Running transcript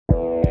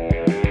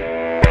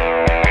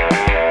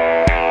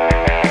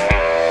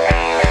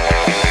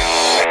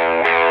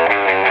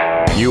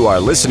You are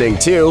listening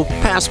to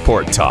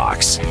Passport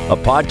Talks, a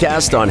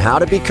podcast on how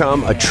to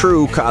become a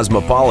true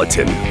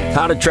cosmopolitan,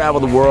 how to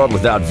travel the world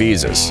without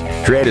visas,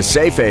 create a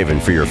safe haven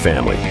for your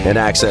family, and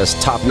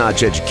access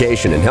top-notch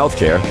education and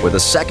healthcare with a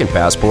second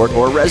passport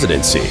or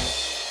residency.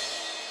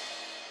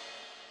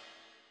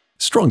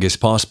 Strongest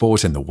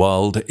passport in the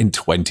world in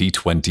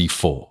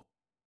 2024.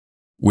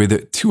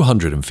 With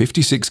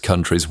 256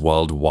 countries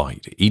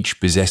worldwide, each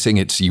possessing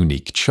its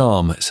unique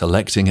charm,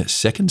 selecting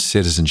second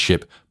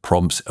citizenship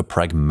prompts a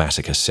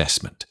pragmatic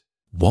assessment.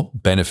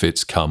 What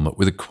benefits come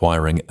with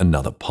acquiring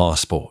another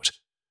passport?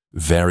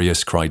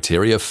 Various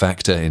criteria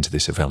factor into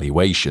this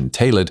evaluation,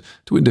 tailored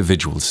to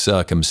individual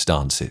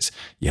circumstances,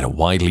 yet a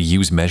widely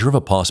used measure of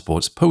a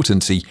passport's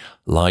potency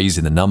lies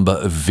in the number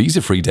of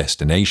visa-free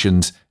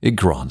destinations it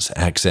grants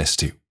access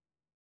to.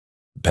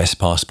 Best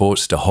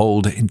passports to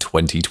hold in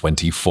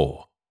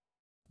 2024.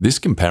 This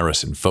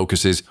comparison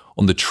focuses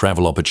on the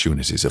travel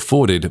opportunities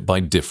afforded by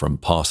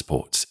different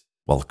passports.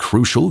 While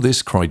crucial,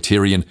 this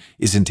criterion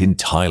isn't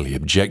entirely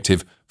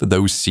objective for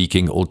those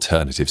seeking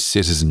alternative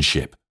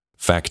citizenship.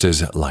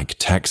 Factors like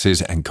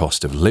taxes and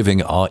cost of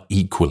living are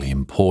equally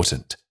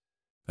important.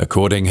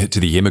 According to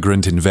the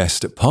Immigrant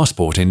Invest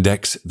Passport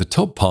Index, the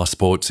top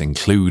passports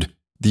include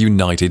the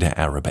United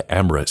Arab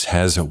Emirates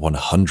has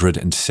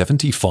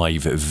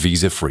 175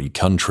 visa-free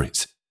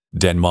countries.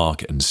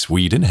 Denmark and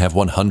Sweden have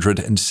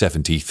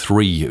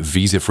 173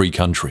 visa-free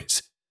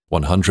countries.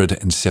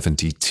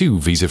 172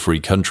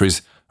 visa-free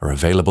countries are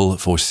available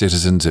for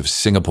citizens of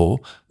Singapore,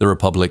 the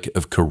Republic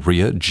of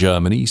Korea,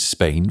 Germany,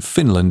 Spain,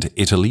 Finland,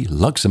 Italy,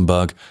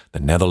 Luxembourg,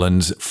 the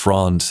Netherlands,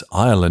 France,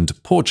 Ireland,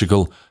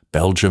 Portugal,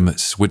 Belgium,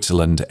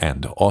 Switzerland,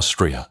 and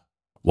Austria.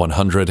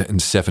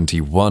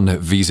 171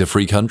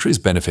 visa-free countries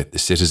benefit the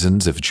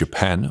citizens of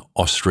Japan,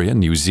 Austria,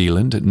 New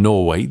Zealand,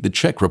 Norway, the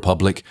Czech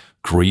Republic,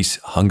 Greece,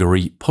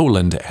 Hungary,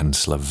 Poland, and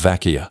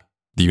Slovakia.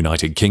 The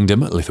United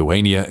Kingdom,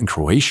 Lithuania, and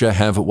Croatia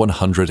have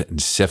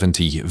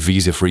 170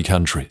 visa-free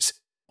countries.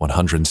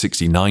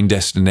 169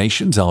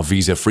 destinations are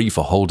visa-free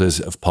for holders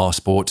of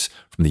passports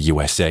from the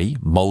USA,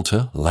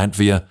 Malta,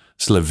 Latvia,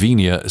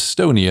 Slovenia,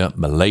 Estonia,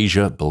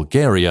 Malaysia,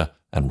 Bulgaria,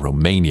 and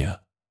Romania.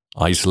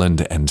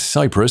 Iceland and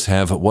Cyprus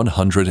have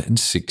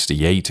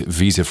 168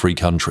 visa-free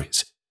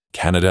countries.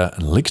 Canada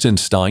and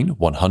Liechtenstein,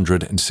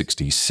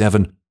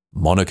 167,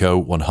 Monaco,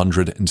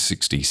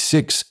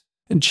 166,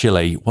 and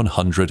Chile,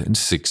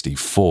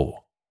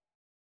 164.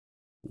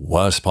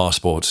 Worst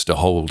passports to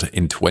hold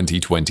in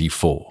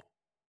 2024.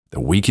 The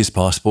weakest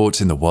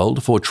passports in the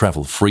world for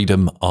travel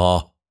freedom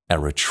are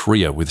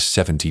Eritrea with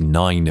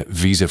 79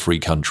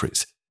 visa-free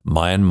countries,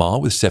 Myanmar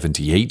with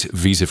 78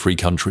 visa-free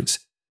countries,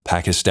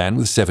 Pakistan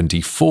with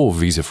 74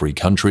 visa-free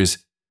countries,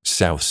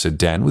 South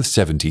Sudan with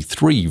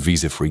 73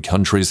 visa-free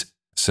countries,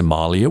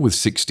 Somalia with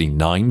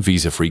 69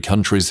 visa-free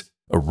countries,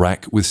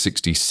 Iraq with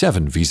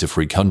 67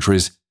 visa-free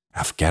countries,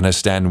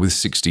 Afghanistan with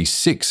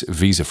 66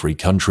 visa-free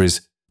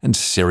countries, and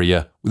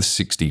Syria with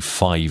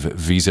 65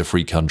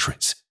 visa-free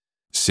countries.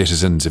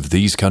 Citizens of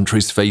these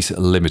countries face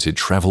limited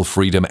travel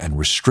freedom and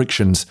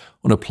restrictions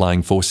on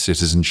applying for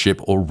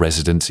citizenship or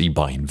residency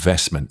by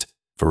investment.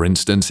 For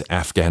instance,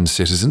 Afghan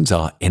citizens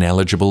are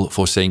ineligible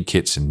for St.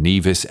 Kitts and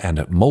Nevis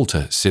and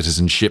Malta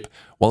citizenship,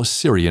 while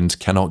Syrians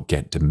cannot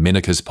get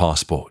Dominica's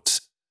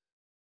passports.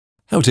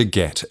 How to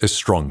get a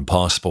strong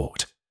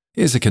passport.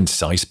 Here's a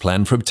concise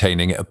plan for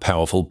obtaining a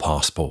powerful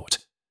passport.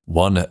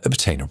 1.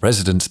 Obtain a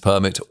residence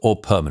permit or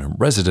permanent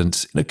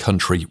residence in a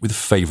country with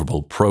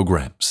favorable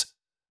programs.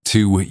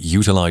 2.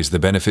 Utilize the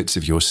benefits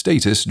of your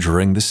status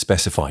during the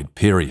specified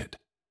period.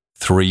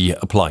 3.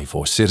 Apply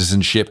for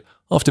citizenship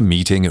after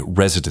meeting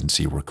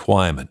residency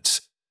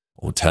requirements.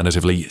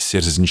 Alternatively,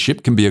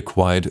 citizenship can be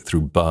acquired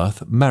through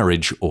birth,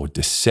 marriage, or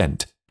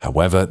descent.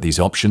 However, these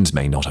options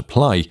may not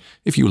apply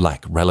if you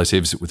lack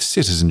relatives with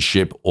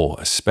citizenship or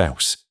a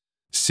spouse.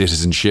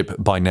 Citizenship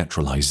by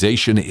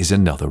naturalization is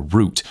another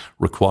route,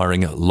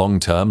 requiring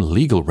long-term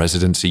legal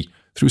residency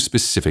through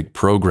specific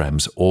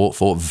programs or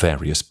for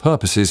various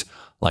purposes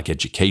like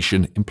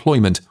education,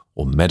 employment,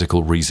 or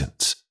medical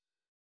reasons.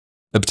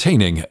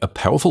 Obtaining a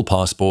powerful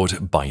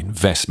passport by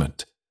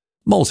investment.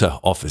 Malta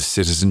offers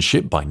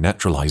citizenship by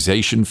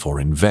naturalization for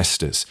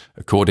investors.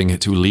 According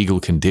to legal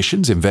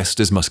conditions,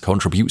 investors must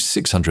contribute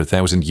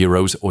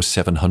 €600,000 or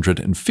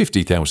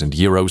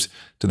 €750,000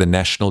 to the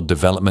National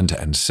Development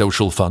and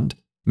Social Fund,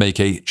 make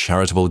a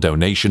charitable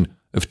donation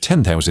of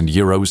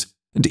 €10,000,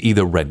 and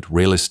either rent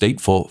real estate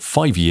for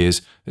 5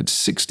 years at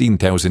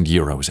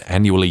 €16,000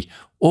 annually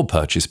or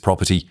purchase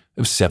property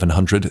of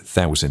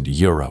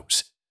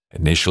 €700,000.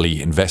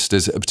 Initially,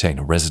 investors obtain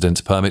a residence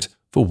permit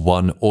for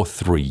 1 or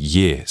 3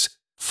 years.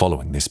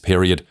 Following this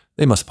period,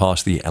 they must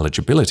pass the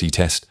eligibility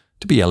test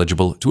to be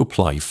eligible to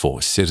apply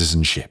for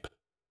citizenship.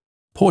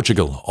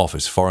 Portugal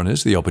offers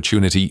foreigners the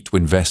opportunity to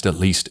invest at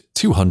least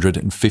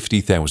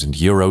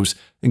 €250,000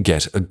 and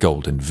get a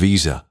golden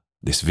visa.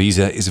 This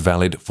visa is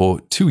valid for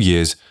 2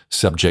 years,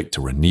 subject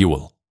to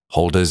renewal.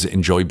 Holders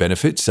enjoy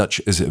benefits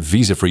such as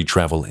visa-free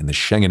travel in the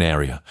Schengen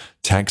area,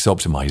 tax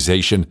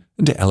optimization,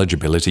 and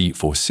eligibility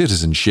for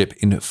citizenship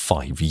in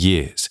 5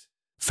 years.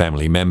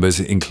 Family members,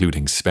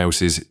 including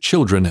spouses,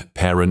 children,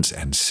 parents,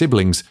 and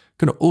siblings,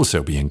 can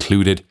also be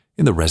included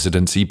in the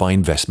residency by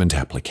investment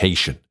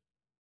application.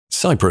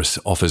 Cyprus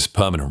offers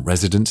permanent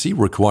residency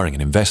requiring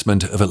an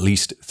investment of at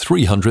least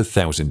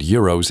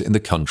 €300,000 in the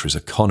country's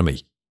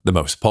economy. The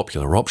most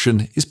popular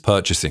option is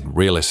purchasing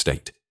real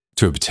estate.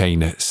 To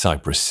obtain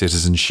Cyprus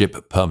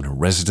citizenship, permanent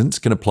residents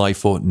can apply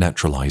for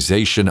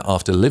naturalization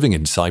after living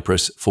in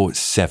Cyprus for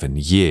 7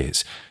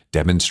 years,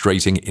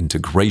 demonstrating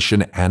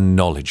integration and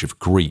knowledge of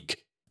Greek.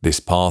 This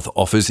path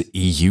offers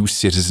EU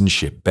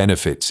citizenship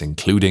benefits,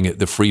 including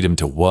the freedom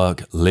to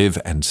work, live,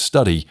 and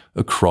study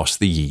across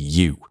the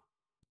EU.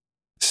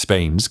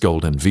 Spain's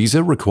Golden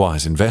Visa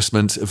requires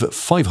investments of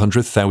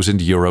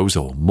 €500,000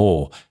 or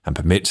more and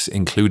permits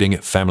including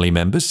family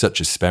members such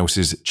as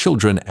spouses,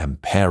 children,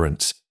 and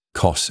parents.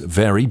 Costs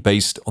vary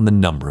based on the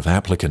number of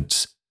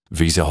applicants.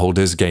 Visa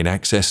holders gain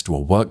access to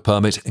a work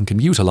permit and can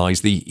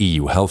utilize the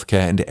EU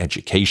healthcare and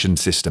education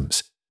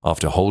systems.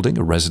 After holding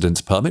a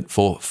residence permit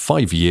for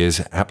 5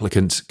 years,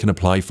 applicants can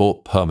apply for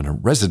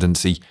permanent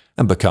residency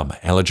and become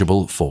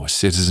eligible for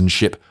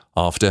citizenship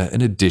after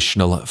an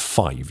additional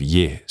 5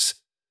 years.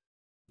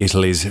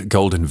 Italy's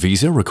Golden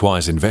Visa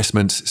requires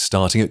investments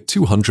starting at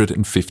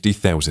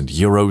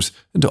 €250,000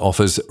 and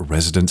offers a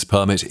residence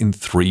permit in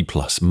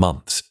 3+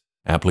 months.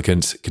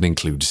 Applicants can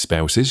include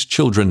spouses,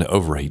 children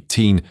over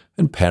 18,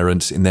 and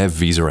parents in their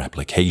visa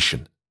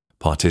application.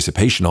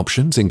 Participation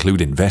options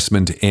include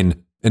investment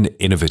in an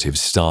innovative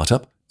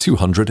startup,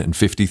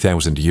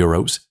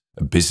 €250,000,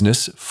 a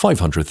business,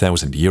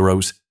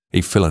 €500,000,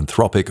 a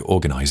philanthropic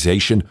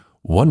organization,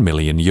 €1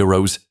 million,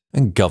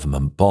 and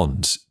government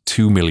bonds,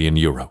 €2 million.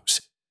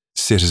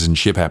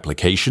 Citizenship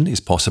application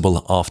is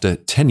possible after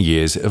 10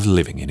 years of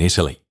living in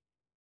Italy.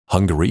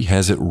 Hungary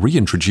has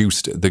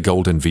reintroduced the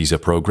Golden Visa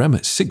program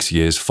 6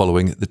 years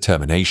following the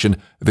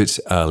termination of its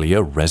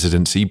earlier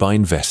residency by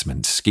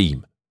investment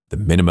scheme. The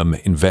minimum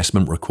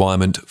investment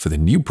requirement for the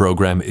new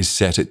program is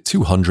set at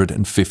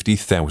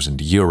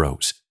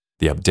 €250,000.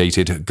 The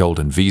updated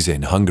Golden Visa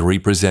in Hungary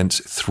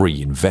presents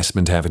 3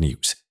 investment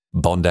avenues: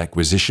 bond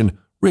acquisition,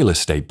 real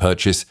estate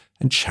purchase,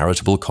 and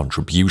charitable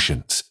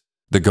contributions.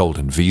 The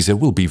Golden Visa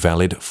will be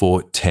valid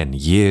for 10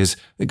 years,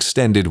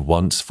 extended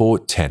once for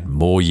 10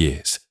 more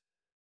years.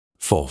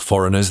 For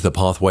foreigners, the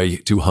pathway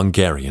to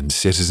Hungarian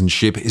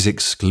citizenship is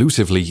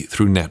exclusively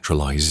through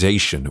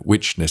naturalization,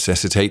 which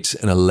necessitates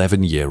an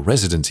 11-year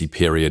residency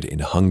period in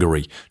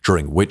Hungary,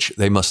 during which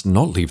they must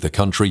not leave the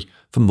country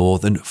for more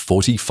than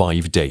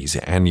 45 days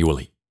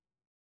annually.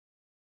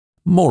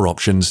 More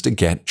options to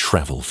get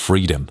travel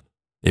freedom.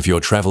 If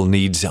your travel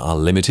needs are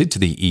limited to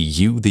the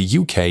EU, the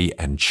UK,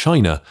 and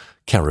China,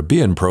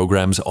 Caribbean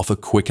programs offer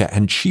quicker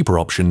and cheaper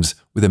options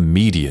with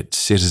immediate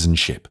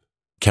citizenship.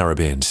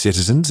 Caribbean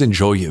citizens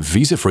enjoy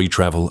visa-free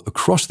travel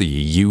across the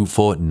EU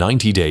for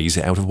 90 days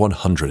out of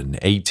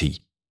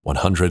 180,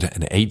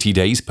 180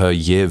 days per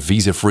year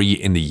visa-free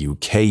in the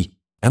UK,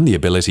 and the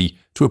ability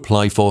to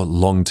apply for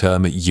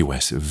long-term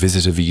US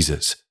visitor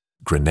visas.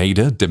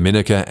 Grenada,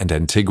 Dominica, and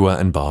Antigua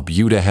and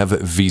Barbuda have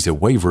visa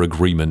waiver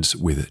agreements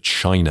with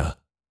China.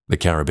 The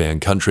Caribbean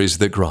countries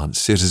that grant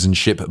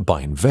citizenship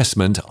by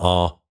investment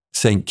are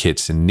St.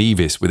 Kitts and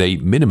Nevis with a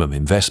minimum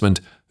investment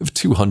of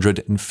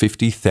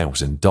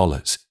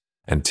 $250,000,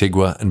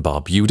 Antigua and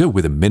Barbuda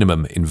with a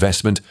minimum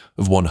investment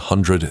of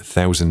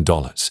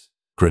 $100,000,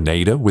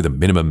 Grenada with a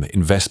minimum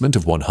investment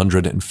of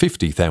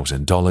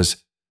 $150,000,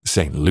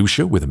 St.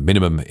 Lucia with a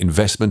minimum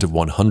investment of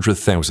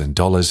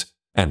 $100,000,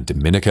 and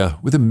Dominica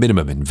with a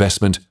minimum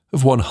investment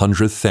of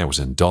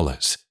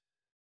 $100,000.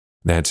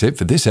 That's it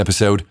for this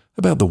episode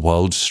about the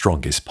world's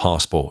strongest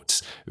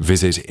passports.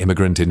 Visit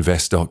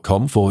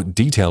immigrantinvest.com for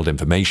detailed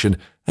information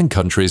and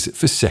countries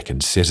for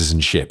second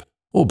citizenship,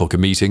 or book a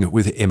meeting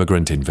with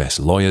Immigrant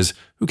Invest lawyers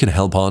who can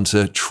help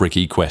answer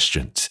tricky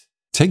questions.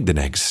 Take the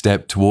next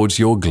step towards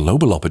your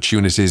global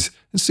opportunities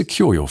and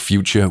secure your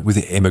future with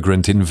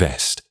Immigrant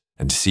Invest.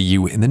 And see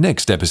you in the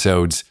next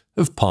episodes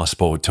of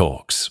Passport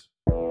Talks.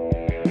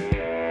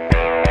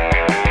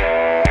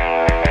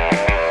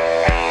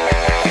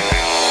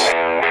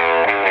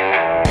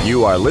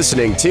 You are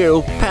listening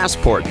to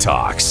Passport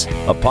Talks,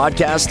 a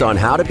podcast on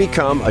how to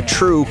become a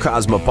true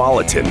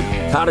cosmopolitan,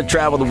 how to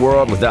travel the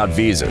world without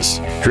visas,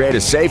 create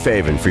a safe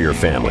haven for your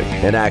family,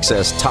 and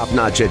access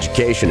top-notch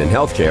education and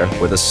healthcare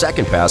with a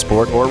second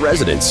passport or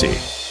residency.